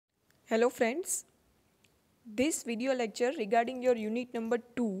Hello friends, this video lecture regarding your unit number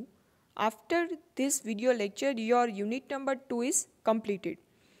 2. After this video lecture your unit number 2 is completed.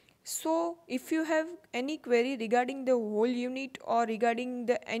 So if you have any query regarding the whole unit or regarding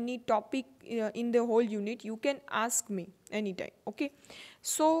the any topic in the whole unit, you can ask me anytime. Okay,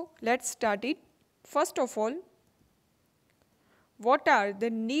 so let's start it. First of all, what are the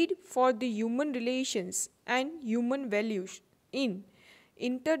need for the human relations and human values in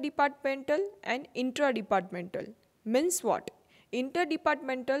interdepartmental and intradepartmental? Means what?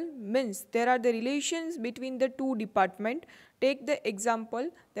 Interdepartmental means there are the relations between the two departments. Take the example,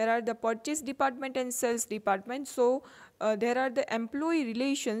 there are the purchase department and sales department. So there are the employee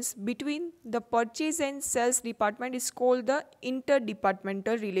relations between the purchase and sales department is called the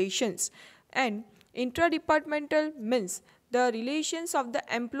interdepartmental relations. And intradepartmental means the relations of the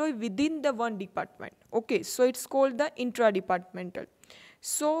employee within the one department. Okay, so it's called the intradepartmental.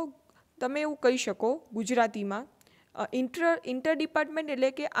 So તમે એવું કહી શકો ગુજરાતીમાં ઇન્ટરડિપાર્ટમેન્ટ એટલે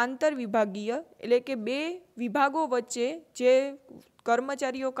કે આંતરવિભાગીય, એટલે કે બે વિભાગો વચ્ચે જે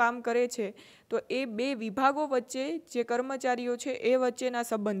કર્મચારીઓ કામ કરે છે તો એ બે વિભાગો વચ્ચે જે કર્મચારીઓ છે એ વચ્ચેના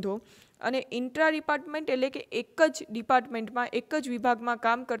સંબંધો. અને ઇન્ટ્રા ડિપાર્ટમેન્ટ એટલે કે એક જ ડિપાર્ટમેન્ટમાં એક જ વિભાગમાં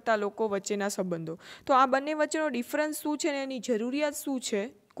કામ કરતા લોકો વચ્ચેના સંબંધો. તો આ બંને વચ્ચેનો ડિફરન્સ શું છે ને એની જરૂરિયાત શું છે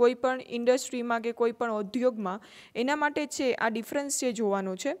કોઈ પણ ઇન્ડસ્ટ્રીમાં કે કોઈ પણ ઉદ્યોગમાં, એના માટે છે આ ડિફરન્સ છે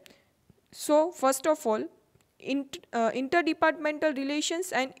જોવાનો છે. So first of all, interdepartmental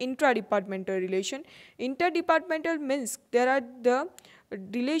relations and intradepartmental relation. Interdepartmental means there are the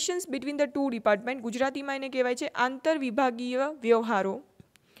relations between the two department. ગુજરાતીમાં એને કહેવાય છે આંતરવિભાગીય વ્યવહારો.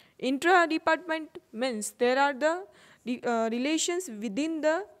 Intradepartment means there are the relations within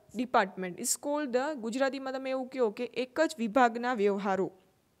the department. It's called the ગુજરાતીમાં તમે એવું કહો કે એક જ વિભાગના વ્યવહારો.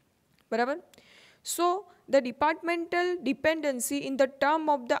 બરાબર? So the departmental dependency in the term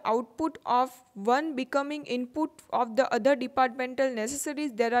of the output of one becoming input of the other departmental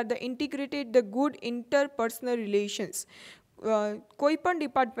necessities, there are the integrated the good interpersonal relations. કોઈ પણ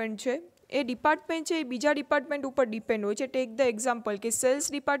ડિપાર્ટમેન્ટ છે એ ડિપાર્ટમેન્ટ છે એ બીજા ડિપાર્ટમેન્ટ ઉપર ડિપેન્ડ હોય છે. Take the example કે cells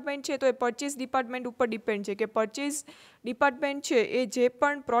department છે તો એ પરચેસ ડિપાર્ટમેન્ટ ઉપર ડિપેન્ડ છે કે પરચેસ ડિપાર્ટમેન્ટ છે એ જે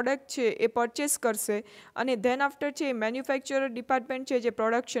પણ પ્રોડક્ટ છે એ પરચેસ કરશે, અને ધેન આફ્ટર છે એ મેન્યુફેક્ચરર ડિપાર્ટમેન્ટ છે જે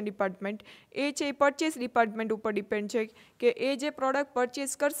પ્રોડક્શન ડિપાર્ટમેન્ટ એ છે એ પરચેસ ડિપાર્ટમેન્ટ ઉપર ડિપેન્ડ છે કે એ જે પ્રોડક્ટ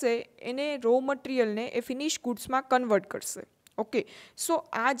પરચેસ કરશે એને રો મટીરિયલને એ ફિનિશ ગુડ્સમાં કન્વર્ટ કરશે. ઓકે, સો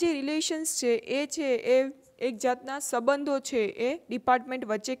આ જે રિલેશન્સ છે એ એક જાતના સંબંધો છે એ ડિપાર્ટમેન્ટ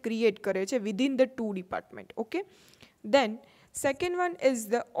વચ્ચે ક્રિએટ કરે છે within the two department. Okay, then second one is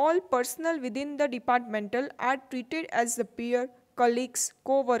the all personnel within the departmental are treated as the peer, colleagues,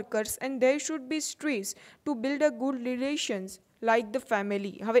 co-workers, and there should be stress to build a good relations like the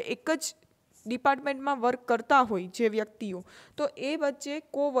family. હવે એક જ ડિપાર્ટમેન્ટમાં work કરતા હોય જે વ્યક્તિઓ, તો એ વચ્ચે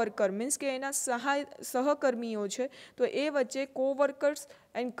કોવર્કર means કે એના સહકર્મીઓ છે તો એ વચ્ચે કોવર્કર્સ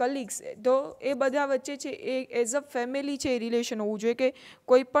એન્ડ કલીગ્સ, તો એ બધા વચ્ચે છે એ એઝ અ ફેમિલી છે એ રિલેશન હોવું જોઈએ કે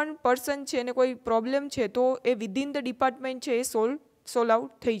કોઈ પણ પર્સન છે એને કોઈ પ્રોબ્લેમ છે તો એ વિધિન ધ ડિપાર્ટમેન્ટ છે એ સોલ્વ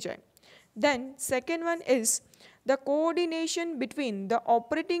આઉટ થઈ જાય. Then second one is the coordination between the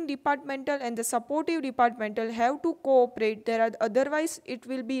operating departmental and the supportive departmental have to cooperate. There are otherwise it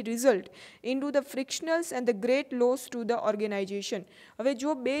will be result into the frictionals and the great loss to the organization. હવે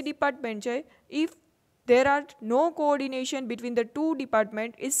જો બે department છે, if there are no coordination between the two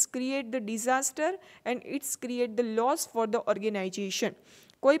departments, it's create the disaster and it's create the loss for the organization.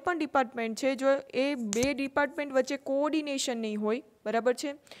 કોઈ પણ department છે જો એ બે department વચ્ચે કોઓર્ડિનેશન નહીં હોય, બરાબર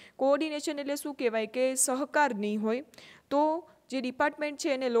છે, કોઓર્ડિનેશન એટલે શું કહેવાય કે સહકાર નહીં હોય, તો જે ડિપાર્ટમેન્ટ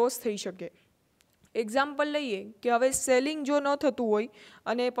છે એને લોસ થઈ શકે. એક્ઝામ્પલ લઈએ કે હવે સેલિંગ જો ન થતું હોય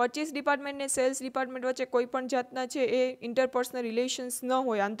અને પરચેસ ડિપાર્ટમેન્ટ ને સેલ્સ ડિપાર્ટમેન્ટ વચ્ચે કોઈ પણ જાતના છે એ ઇન્ટરપર્સનલ રિલેશન્સ ન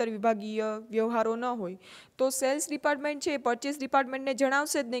હોય, આંતરવિભાગીય વ્યવહારો ન હોય, તો સેલ્સ ડિપાર્ટમેન્ટ છે એ પરચેસ ડિપાર્ટમેન્ટને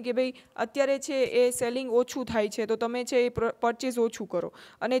જણાવશે જ નહીં કે ભાઈ અત્યારે છે એ સેલિંગ ઓછું થાય છે તો તમે છે એ પરચેસ ઓછું કરો.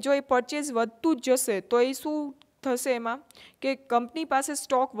 અને જો એ પરચેસ વધતું જ જશે તો એ શું થશે એમાં કે કંપની પાસે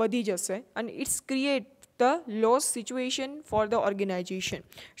સ્ટોક વધી જશે અને it's create the loss situation for the organization.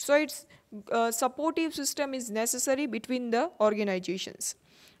 So it's supportive system is necessary between the organizations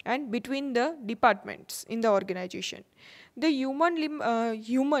and between the departments in the organization. The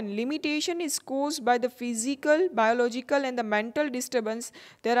human limitation is caused by the physical, biological and the mental disturbance.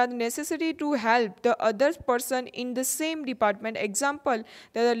 There are necessity to help the other person in the same department. Example,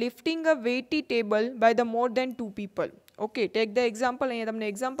 they are lifting a weighty table by the more than two people. Okay, take the example. અહીંયા તમને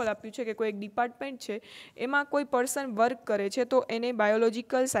example આપ્યું છે કે કોઈ એક department છે એમાં કોઈ પર્સન વર્ક કરે છે તો એને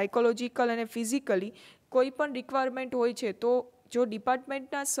બાયોલોજિકલ, સાયકોલોજીકલ અને ફિઝિકલી કોઈ પણ રિક્વાયરમેન્ટ હોય છે તો જો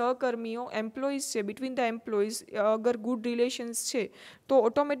ડિપાર્ટમેન્ટના સહકર્મીઓ એમ્પ્લોઈઝ છે, બિટવીન ધ એમ્પ્લોઈઝ અગર ગુડ રિલેશન્સ છે તો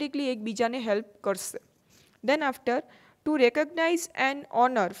ઓટોમેટિકલી એકબીજાને હેલ્પ કરશે. Then after, to recognize and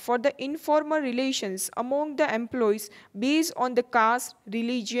honor for the informal relations among the employees based on the caste,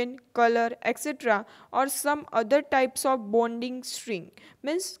 religion, color, etc. or some other types of bonding string.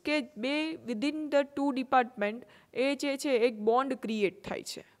 Means કે બે within the two department એ જે છે એક bond create થાય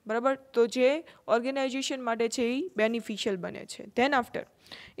છે, બરાબર, તો જે ઓર્ગેનાઇઝેશન માટે છે એ બેનિફિશિયલ બને છે. Then after,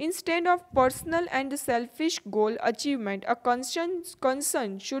 instead of personal and selfish goal achievement, a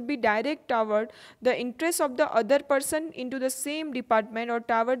concern should be direct toward the interests of the other person into the same department or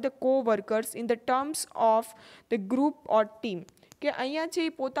toward the co-workers in the terms of the group or team. કે અહીંયા છે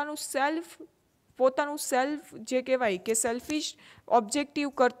પોતાનું self જે કહેવાય કે selfish objective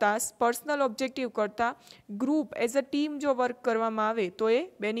કરતાં, personal objective કરતાં group as a team જો વર્ક કરવામાં આવે તો એ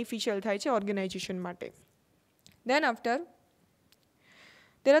બેનિફિશિયલ થાય છે ઓર્ગેનાઇઝેશન માટે. Then after,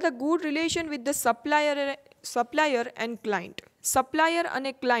 there are the good relation with the supplier and client. Supplier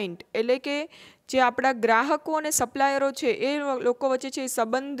અને ક્લાયન્ટ એટલે કે જે આપણા ગ્રાહકો અને સપ્લાયરો છે એ લોકો વચ્ચે છે એ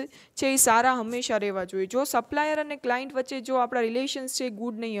સંબંધ છે એ સારા હંમેશા રહેવા જોઈએ. જો સપ્લાયર અને ક્લાયન્ટ વચ્ચે જો આપણા રિલેશન્સ છે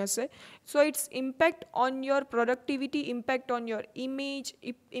ગુડ નહીં હશે, so it's impact on your productivity, impact on your image,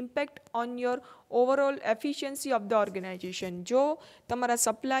 impact on your overall efficiency of the organisation. જો તમારા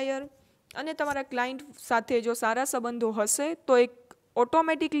સપ્લાયર અને તમારા ક્લાયન્ટ સાથે જો સારા સંબંધો હશે તો એક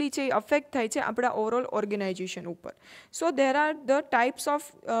ઓટોમેટિકલી છે અફેક્ટ થાય છે આપણા ઓવરઓલ ઓર્ગેનાઇઝેશન ઉપર. સો there are the types of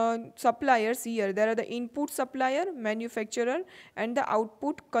suppliers here. There are the input supplier, manufacturer and the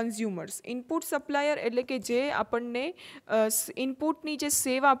output consumers. Input supplier એટલે કે જે આપણને ઇનપુટની જે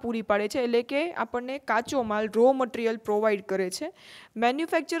સેવા પૂરી પાડે છે, એટલે કે આપણને કાચો માલ, રો મટીરિયલ પ્રોવાઈડ કરે છે.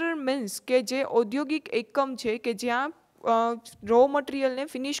 મેન્યુફેક્ચરર મીન્સ કે જે ઔદ્યોગિક એકમ છે કે જ્યાં રો મટીરિયલને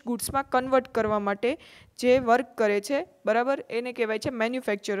ફિનિશ ગુડ્સમાં કન્વર્ટ કરવા માટે જે વર્ક કરે છે, બરાબર, એને કહેવાય છે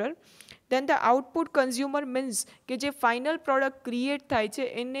manufacturer. Then the output consumer means કે જે ફાઇનલ પ્રોડક્ટ ક્રિએટ થાય છે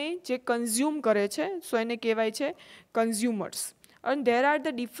એને જે કન્ઝ્યુમ કરે છે, સો એને કહેવાય છે consumers. And there are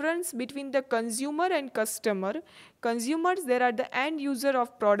the difference between the consumer and customer. Consumers, there are the end user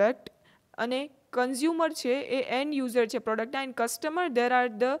of product, અને કન્ઝ્યુમર છે એ એન્ડ યુઝર છે પ્રોડક્ટના, and customer there are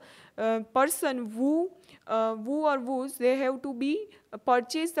the person who or whose they have to be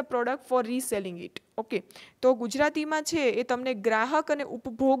purchase the product for reselling it. Okay, તો ગુજરાતીમાં છે એ તમને ગ્રાહક અને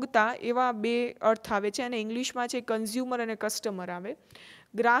ઉપભોક્તા એવા બે અર્થ આવે છે, અને ઇંગ્લિશમાં છે કન્ઝ્યુમર અને કસ્ટમર આવે.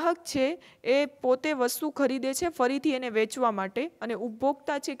 ગ્રાહક છે એ પોતે વસ્તુ ખરીદે છે ફરીથી એને વેચવા માટે, અને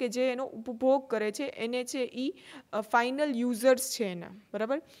ઉપભોક્તા છે કે જે એનો ઉપભોગ કરે છે એને છે એ ફાઇનલ યુઝર્સ છે એના,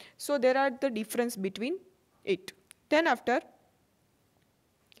 બરાબર. સો there are the difference between it. Than after,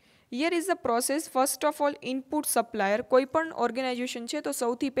 here is the process. First of all input supplier. કોઈ પણ ઓર્ગેનાઇઝેશન છે તો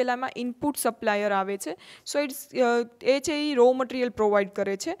સૌથી પહેલાંમાં ઇનપુટ સપ્લાયર આવે છે. સો ઇટ્સ એ છે એ રો મટીરિયલ પ્રોવાઈડ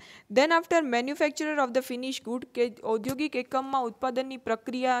કરે છે. Then after, manufacturer of the finish good, કે ઔદ્યોગિક એકમમાં ઉત્પાદનની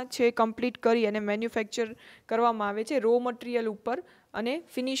પ્રક્રિયા છે કમ્પ્લીટ કરી અને મેન્યુફેક્ચર કરવામાં આવે છે રો મટીરિયલ ઉપર, અને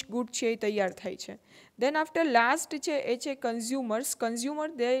ફિનિશ ગુડ છે એ તૈયાર થાય છે. દેન આફ્ટર, લાસ્ટ છે એ છે કન્ઝ્યુમર્સ. કન્ઝ્યુમર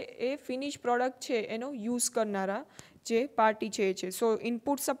એ ફિનિશ પ્રોડક્ટ છે એનો યુઝ કરનારા જે પાર્ટી છે એ છે. સો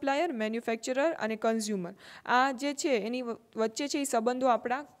ઇનપુટ સપ્લાયર, મેન્યુફેક્ચરર અને કન્ઝ્યુમર, આ જે છે એની વચ્ચે છે એ સંબંધો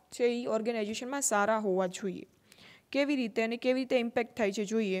આપણા છે એ ઓર્ગેનાઇઝેશનમાં સારા હોવા જોઈએ. કેવી રીતે અને કેવી રીતે ઇમ્પેક્ટ થાય છે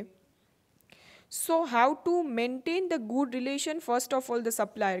જોઈએ. So how to maintain the good relation. First of all the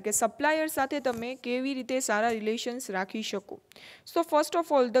supplier, કે સપ્લાયર સાથે તમે કેવી રીતે સારા રિલેશન્સ રાખી શકો. So first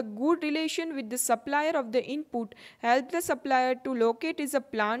of all, the good relation with the supplier of the input help the supplier two locate is a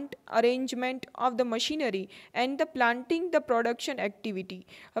plant, arrangement of the machinery and the planting the production activity.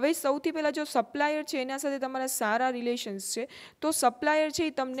 હવે સૌથી પહેલાં જો supplier છે એના સાથે તમારા સારા relations છે તો સપ્લાયર છે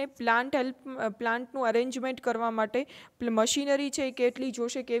એ તમને પ્લાન્ટનું અરેન્જમેન્ટ કરવા માટે, મશીનરી છે એ કેટલી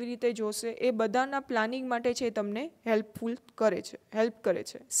જોશે, કેવી રીતે જોશે, એ બધા પ્લાનિંગ માટે છે તમને હેલ્પ કરે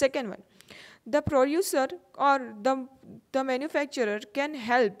છે. Second one, the producer or the manufacturer can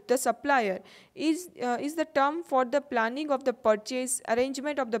help the supplier is the term for the planning of the purchase,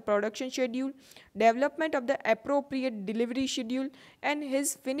 arrangement of the production schedule, development of the appropriate delivery schedule and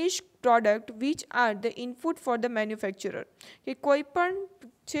his finished product, which are the input for the manufacturer. કે કોઈ પણ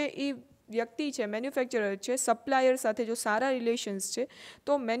છે એ વ્યક્તિ છે, manufacturer છે, supplier સાથે જો સારા relations છે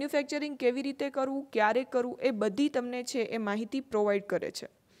તો મેન્યુફેક્ચરિંગ કેવી રીતે કરવું, ક્યારે કરવું, એ બધી તમને છે એ માહિતી પ્રોવાઈડ કરે છે.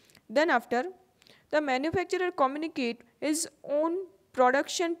 Then after, the manufacturer communicate his own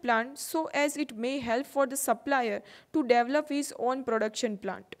production plant so as it may help for the supplier to develop his own production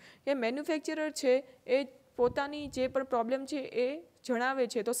plant. A manufacturer છે એ પોતાની જે પણ પ્રોબ્લેમ છે એ જણાવે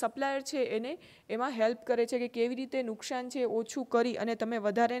છે તો સપ્લાયર છે એને એમાં હેલ્પ કરે છે કે કેવી રીતે નુકસાન છે ઓછું કરી અને તમે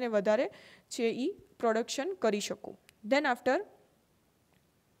વધારે ને વધારે છે એ પ્રોડક્શન કરી શકો. Then after,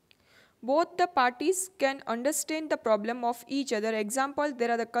 Both the parties can understand the problem of each other. Example,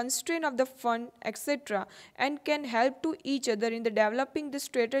 there are the constraint of the fund, etc., and can help to each other in the developing the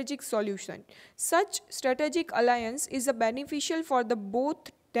strategic solution. Such strategic alliance is a beneficial for the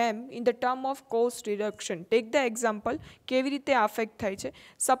both them in the term of cost reduction. Take the example, કેવી રીતે affect થાય છે.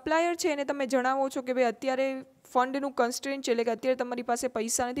 Supplier છે એને તમે જણાવો છો કે ભાઈ અત્યારે ફંડનું કન્સ્ટ્રેન્ટ છે, એટલે કે અત્યારે તમારી પાસે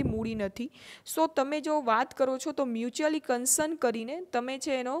પૈસા નથી, મૂડી નથી. સો તમે જો વાત કરો છો તો મ્યુચ્યુઅલી કન્સર્ન કરીને તમે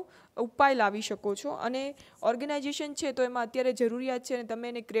છે એનો ઉપાય લાવી શકો છો. અને ઓર્ગેનાઇઝેશન છે તો એમાં અત્યારે જરૂરિયાત છે અને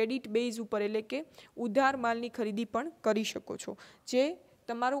તમે એને ક્રેડિટ બેઝ ઉપર એટલે કે ઉધાર માલની ખરીદી પણ કરી શકો છો, જે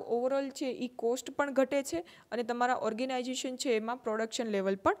તમારું ઓવરઓલ છે એ કોસ્ટ પણ ઘટે છે અને તમારા ઓર્ગેનાઇઝેશન છે એમાં પ્રોડક્શન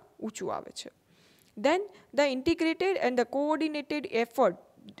લેવલ પણ ઊંચું આવે છે. Then the integrated and the coordinated effort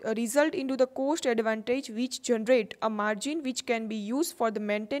result into the cost advantage which generate a margin which can be used for the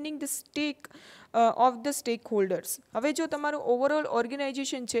maintaining the stake of the stakeholders. હવે જો તમારું overall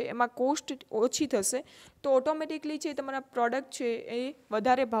organisation છે એમાં cost ઓછી થશે તો automatically છે તમારા પ્રોડક્ટ છે એ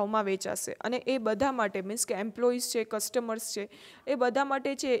વધારે ભાવમાં વેચાશે અને એ બધા માટે મીન્સ કે એમ્પ્લોઈઝ છે, કસ્ટમર્સ છે, એ બધા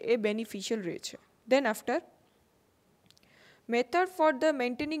માટે છે એ બેનિફિશિયલ રહે છે. Then after method for the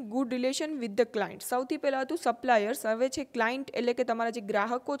maintaining good relation with the client. સૌથી પહેલાં હતું સપ્લાયર્સ. હવે છે ક્લાયન્ટ એટલે કે તમારા જે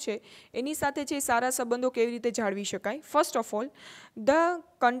ગ્રાહકો છે એની સાથે છે સારા સંબંધો કેવી રીતે જાળવી શકાય. First of all the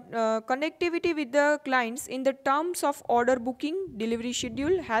connectivity with the clients in the terms of order booking, delivery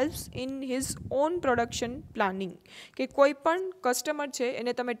schedule helps in his own production planning. કે કોઈ પણ કસ્ટમર છે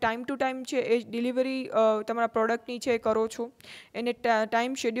એને તમે ટાઈમ ટુ ટાઈમ છે એ ડિલિવરી તમારા પ્રોડક્ટની છે એ કરો છો, એને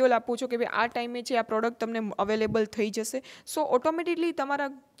ટાઈમ શેડ્યુલ આપો છો કે ભાઈ આ ટાઈમે છે આ પ્રોડક્ટ તમને અવેલેબલ થઈ જશે. સો ઓટોમેટિકલી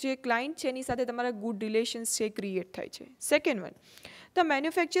તમારા જે ક્લાયન્ટ છે એની સાથે તમારા ગુડ રિલેશન્સ છે ક્રિએટ થાય છે. Second one, the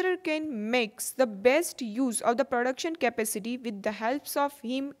manufacturer can makes the best use of the production capacity with the helps of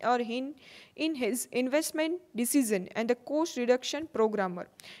him or in his investment decision and the cost reduction programmer.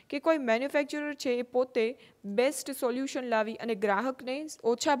 કે કોઈ manufacturer છે એ પોતે best solution લાવી અને ગ્રાહકને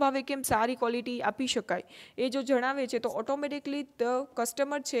ઓછા ભાવે કેમ સારી ક્વોલિટી આપી શકાય એ જો જણાવે છે તો ઓટોમેટિકલી ધ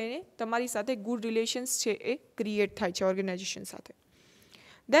કસ્ટમર છે એને તમારી સાથે ગુડ રિલેશન્સ છે એ ક્રિએટ થાય છે ઓર્ગેનાઇઝેશન સાથે.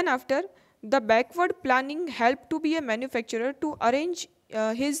 Then after, the backward planning help to be a manufacturer to arrange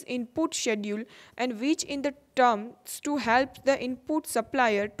his input schedule and which in the terms to help the input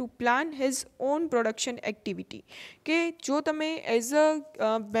supplier to plan his own production activity. કે જો તમે as a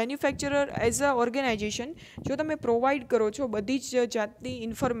manufacturer as a organisation જો તમે provide કરો છો બધી જ જાતની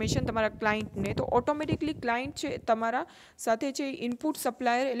ઇન્ફોર્મેશન તમારા ક્લાયન્ટને તો ઓટોમેટિકલી ક્લાયન્ટ છે તમારા સાથે છે ઇનપુટ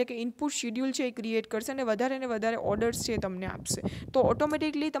સપ્લાયર એટલે કે ઇનપુટ શેડ્યુલ છે એ ક્રિએટ કરશે અને વધારે ઓર્ડર્સ છે તમને આપશે. તો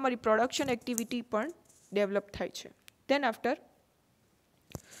ઓટોમેટિકલી તમારી પ્રોડક્શન એક્ટિવિટી પણ ડેવલપ થાય છે. Then after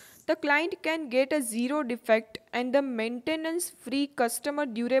the client can get a zero defect and the maintenance free customer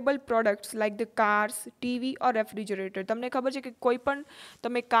durable products like the cars, TV or refrigerator. તમને ખબર છે કે કોઈ પણ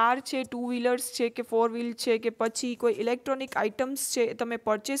તમે કાર છે, ટુ વ્હીલર્સ છે કે ફોર વ્હીલ છે કે પછી કોઈ ઇલેક્ટ્રોનિક આઇટમ્સ છે તમે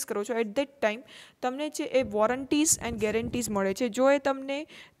પરચેસ કરો છો એટ ધેટ ટાઈમ તમને છે એ વોરંટીઝ એન્ડ ગેરંટીઝ મળે છે. જો એ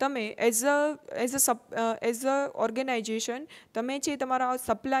તમે એઝ અ ઓર્ગેનાઇઝેશન તમે છે તમારા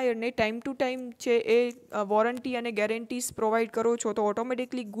સપ્લાયરને ટાઈમ ટુ ટાઈમ છે એ વોરંટી અને ગેરંટીઝ પ્રોવાઈડ કરો છો તો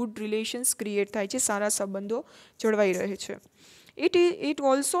ઓટોમેટિકલી ગુડ રિલેશન્સ ક્રિએટ થાય છે, સારા સંબંધો જળવાઈ રહે છે. It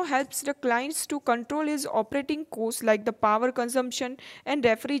also helps the clients to control his operating costs like the power consumption and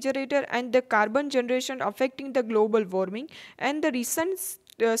refrigerator and the carbon generation affecting the global warming and the recent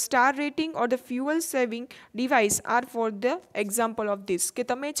star rating or the fuel saving device are for the example of this. કે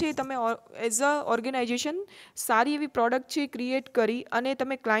તમે as a organisation સારી એવી product છે create કરી અને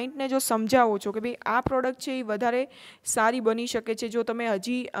તમે ક્લાયન્ટને જો સમજાવો છો કે ભાઈ આ પ્રોડક્ટ છે એ વધારે સારી બની શકે છે જો તમે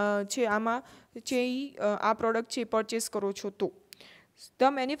હજી છે આમાં છે આ પ્રોડક્ટ છે પરચેસ કરો છો તો. The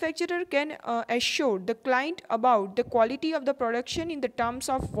manufacturer can assure the client about the quality of the production in the terms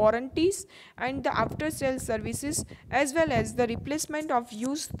of warranties and the after sales services as well as the replacement of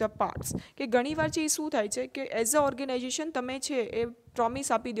used the parts. કે ઘણીવાર છે એ શું થાય છે કે as a organisation તમે છે એ promise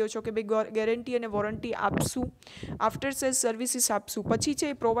આપી દો છો કે ભાઈ ગેરંટી અને વોરંટી આપશું, આફ્ટર સેલ્સ સર્વિસીસ આપશું, પછી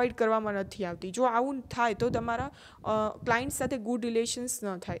છે એ પ્રોવાઈડ કરવામાં નથી આવતી. જો આવું થાય તો તમારા ક્લાયન્ટ સાથે ગુડ રિલેશન્સ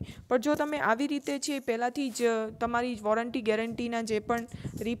ન થાય. પણ જો તમે આવી રીતે છે પહેલાંથી જ તમારી વોરંટી ગેરંટીના જે પણ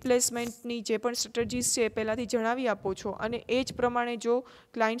રિપ્લેસમેન્ટની જે પણ સ્ટ્રેટજીસ છે એ પહેલાંથી જણાવી આપો છો અને એ જ પ્રમાણે જો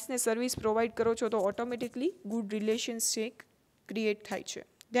ક્લાયન્ટ્સને સર્વિસ પ્રોવાઈડ કરો છો તો ઓટોમેટિકલી ગુડ રિલેશન્સ છે ક્રિએટ થાય છે.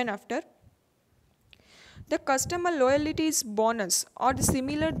 Then after the customer loyalties bonus or the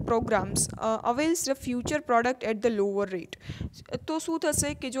similar programs avails the future product at the lower rate. તો શું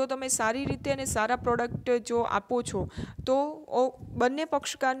થશે કે જો તમે સારી રીતે અને સારા પ્રોડક્ટ જો આપો છો તો બંને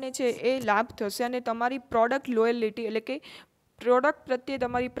પક્ષકારને છે એ લાભ થશે અને તમારી પ્રોડક્ટ લોયલિટી એટલે કે પ્રોડક્ટ પ્રત્યે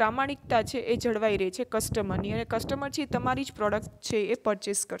તમારી પ્રામાણિકતા છે એ જળવાઈ રહે છે કસ્ટમરની અને કસ્ટમર છે તમારી જ પ્રોડક્ટ છે એ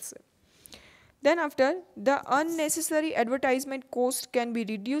પરચેસ કરશે. Then after, the unnecessary advertisement cost can be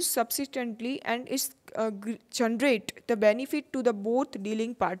reduced substantially and it's generate the benefit to the both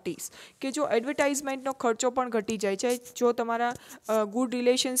dealing parties. કે જો એડવર્ટાઇઝમેન્ટનો ખર્ચો પણ ઘટી જાય છે જો તમારા ગુડ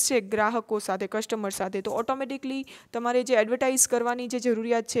રિલેશન્સ છે ગ્રાહકો સાથે કસ્ટમર સાથે, તો ઓટોમેટિકલી તમારે જે એડવર્ટાઇઝ કરવાની જે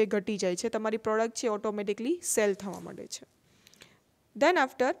જરૂરિયાત છે એ ઘટી જાય છે, તમારી પ્રોડક્ટ છે ઓટોમેટિકલી સેલ થવા માંડે છે. Then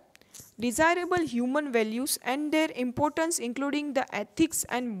after, desirable human values and their importance including the ethics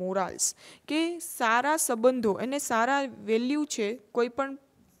and morals. કે સારા સંબંધો અને સારા વેલ્યુ છે, કોઈ પણ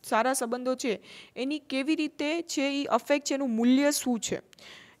સારા સંબંધો છે એની કેવી રીતે છે એ અફેક્ટ છે, એનું મૂલ્ય શું છે.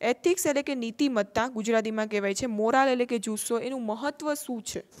 એથિક્સ એટલે કે નીતિમત્તા ગુજરાતીમાં કહેવાય છે, મોરાલ એટલે કે જુસ્સો, એનું મહત્ત્વ શું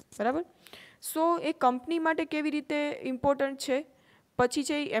છે, બરાબર. સો એ કંપની માટે કેવી રીતે ઇમ્પોર્ટન્ટ છે, પછી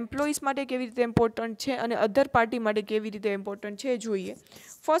છે એમ્પ્લોઈઝ માટે કેવી રીતે ઇમ્પોર્ટન્ટ છે અને અધર પાર્ટી માટે કેવી રીતે ઇમ્પોર્ટન્ટ છે એ જોઈએ.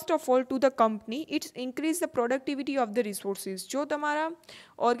 First of all, to the company it's increase the productivity of the resources. જો તમારા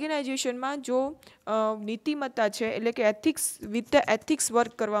ઓર્ગેનાઇઝેશનમાં જો નીતિમત્તા છે એટલે કે ethics with the ethics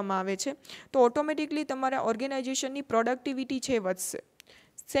work કરવામાં આવે છે તો ઓટોમેટિકલી તમારા ઓર્ગેનાઇઝેશનની પ્રોડક્ટિવિટી છે વધશે.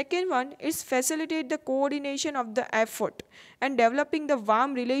 Second one is facilitate the coordination of the effort and developing the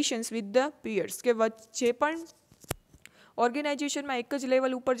warm relations with the peers. કે જે પણ ઓર્ગેનાઇઝેશનમાં એક જ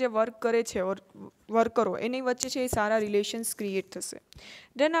લેવલ ઉપર જે વર્ક કરે છે વર્કરો, એની વચ્ચે છે એ સારા રિલેશન્સ ક્રિએટ થશે.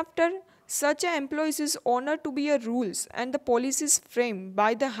 Then after, such a employees is honored to be a rules and the policies framed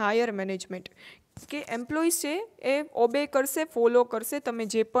by the higher management. કે એમ્પ્લોઈઝ છે એ ઓબે કરશે, ફોલો કરશે. તમે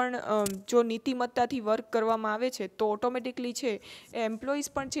જે પણ જો નીતિમત્તાથી વર્ક કરવામાં આવે છે તો ઓટોમેટિકલી છે એ એમ્પ્લોઈઝ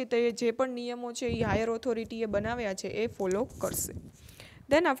પણ છે તે જે પણ નિયમો છે એ હાયર ઓથોરિટીએ બનાવ્યા છે એ ફોલો કરશે.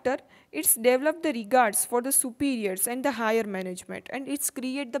 Then after, it's develop the regards for the superiors and the higher management, and it's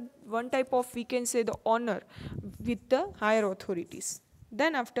create the one type of, we can say, the honor with the higher authorities.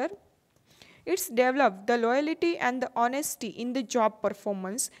 Then after, it's develop the loyalty and the honesty in the job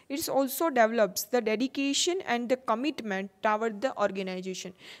performance. It's also develops the dedication and the commitment toward the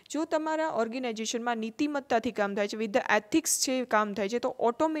organization. જો તમારા ઓર્ગેનાઇઝેશનમાં નીતિમત્તાથી કામ થાય છે, with the ethics છે કામ થાય છે, તો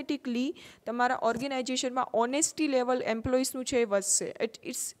ઓટોમેટિકલી તમારા ઓર્ગેનાઇઝેશનમાં ઓનેસ્ટી લેવલ એમ્પ્લોઈઝનું છે એ વધશે.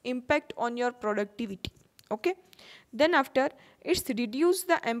 It's impact on your productivity. Okay. Then after, it's reduce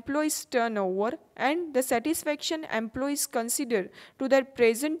the employees turnover and the satisfaction employees consider to their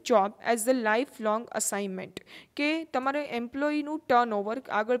present job as the lifelong assignment. કે તમારે એમ્પ્લોયીનું ટર્નઓવર,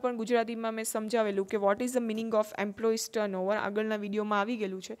 આગળ પણ ગુજરાતીમાં મેં સમજાવેલું કે what is the meaning of employees turnover, આગળના વિડીયોમાં આવી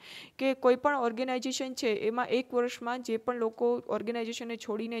ગયેલું છે કે કોઈ પણ ઓર્ગેનાઇઝેશન છે એમાં એક વર્ષમાં જે પણ લોકો ઓર્ગેનાઇઝેશનને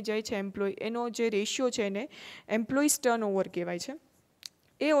છોડીને જાય છે એમ્પ્લોય, એનો જે રેશિયો છે એને એમ્પ્લોઈઝ ટર્નઓવર કહેવાય છે,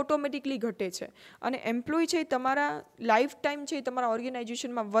 એ ઓટોમેટિકલી ઘટે છે અને એમ્પ્લોય છે તમારા લાઈફ ટાઈમ છે તમારા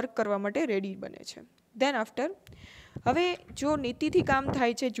ઓર્ગેનાઇઝેશનમાં વર્ક કરવા માટે રેડી બને છે. દેન આફ્ટર, હવે જો નીતિથી કામ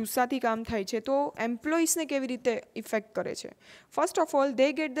થાય છે, જુસ્સાથી કામ થાય છે, તો એમ્પ્લોઈઝને કેવી રીતે ઇફેક્ટ કરે છે. First of all, they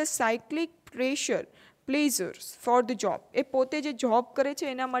get the cyclic pressure pleasures for the job. એ પોતે જે જોબ કરે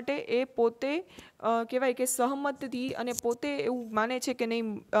છે એના માટે એ પોતે કહેવાય કે સહમતથી અને પોતે એવું માને છે કે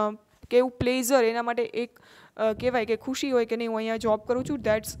નહીં કે એવું પ્લેઝર એના માટે એક કહેવાય કે ખુશી હોય કે નહીં હું અહીંયા જોબ કરું છું,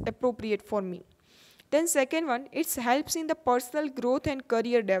 that's appropriate for me. Then second one, it's helps in the personal growth and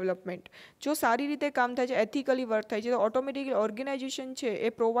career development. જો સારી રીતે કામ થાય છે, એથિકલી વર્ક થાય છે, તો ઓટોમેટિકલી ઓર્ગેનાઇઝેશન છે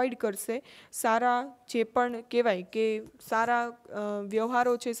એ પ્રોવાઈડ કરશે સારા જે પણ કહેવાય કે સારા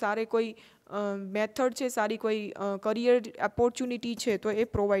વ્યવહારો છે, સારી કોઈ મેથડ છે, સારી કોઈ કરિયર ઓપોર્ચ્યુનિટી છે તો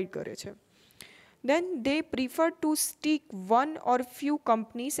એ પ્રોવાઈડ કરે છે. Then they prefer to stick one or few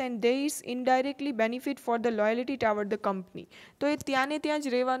companies and there is indirectly benefit for the loyalty toward the company. તો એ ત્યાં ને ત્યાં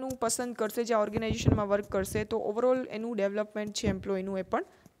જ રહેવાનું પસંદ કરશે, જે ઓર્ગેનાઇઝેશનમાં વર્ક કરશે, તો ઓવરઓલ એનું ડેવલપમેન્ટ છે એમ્પ્લોયનું એ પણ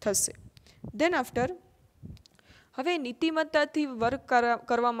થશે. દેન આફ્ટર, હવે નીતિમત્તાથી વર્ક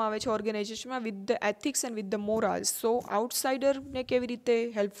કરવામાં આવે છે ઓર્ગેનાઇઝેશનમાં with the ethics and with the મોરાલ્સ. સો આઉટસાઇડરને કેવી રીતે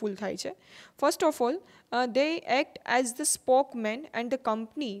હેલ્પફુલ થાય છે. First of all, they act as the spokesman and the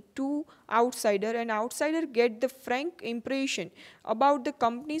company to outsider and outsider get the frank impression about the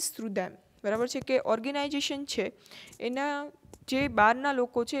companies through them. બરાબર છે કે organisation છે એના જે બહારના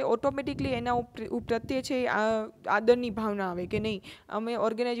લોકો છે ઓટોમેટિકલી એના પ્રત્યે છે આદરની ભાવના આવે કે નહીં અમે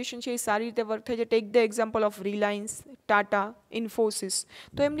ઓર્ગેનાઇઝેશન છે એ સારી રીતે વર્ક થાય છે. Take the example of Reliance, Tata, Infosys.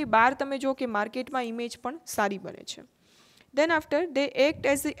 તો એમની બહાર તમે જો કે માર્કેટમાં ઇમેજ પણ સારી બને છે. Then after, they act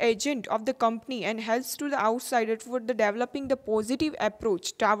as the agent of the company and helps to the outsider for the developing the positive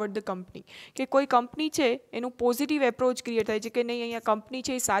approach toward the company. કે કોઈ કંપની છે એનું પોઝિટિવ એપ્રોચ ક્રિએટ થાય છે કે નહીં અહીંયા કંપની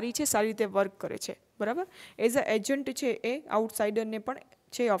છે એ સારી છે, સારી રીતે વર્ક કરે છે, બરાબર. એઝ અ એજન્ટ છે એ આઉટસાઇડરને પણ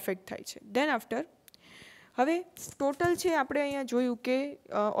છે અફેક્ટ થાય છે. દેન આફ્ટર, હવે ટોટલ છે આપણે અહીંયા જોયું કે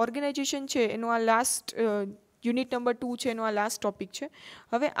ઓર્ગેનાઇઝેશન છે એનો આ લાસ્ટ યુનિટ નંબર 2 છે એનો આ લાસ્ટ ટોપિક છે.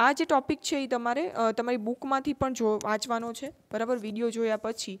 હવે આ જે ટોપિક છે એ તમારે તમારી બુકમાંથી પણ વાંચવાનો છે, બરાબર, વિડીયો જોયા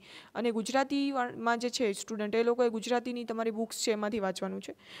પછી. અને ગુજરાતીમાં જે છે સ્ટુડન્ટ એ લોકોએ ગુજરાતીની તમારી બુક્સ છે એમાંથી વાંચવાનું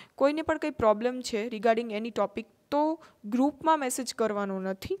છે. કોઈને પણ કંઈ પ્રોબ્લેમ છે રિગાર્ડિંગ એની ટોપિક તો ગ્રુપમાં મેસેજ કરવાનો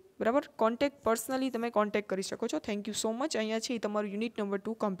નથી, બરાબર. પર્સનલી તમે કોન્ટેક્ટ કરી શકો છો. Thank you so much. અહીંયા છે એ તમારું યુનિટ નંબર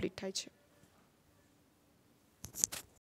 2 કમ્પ્લીટ થાય છે.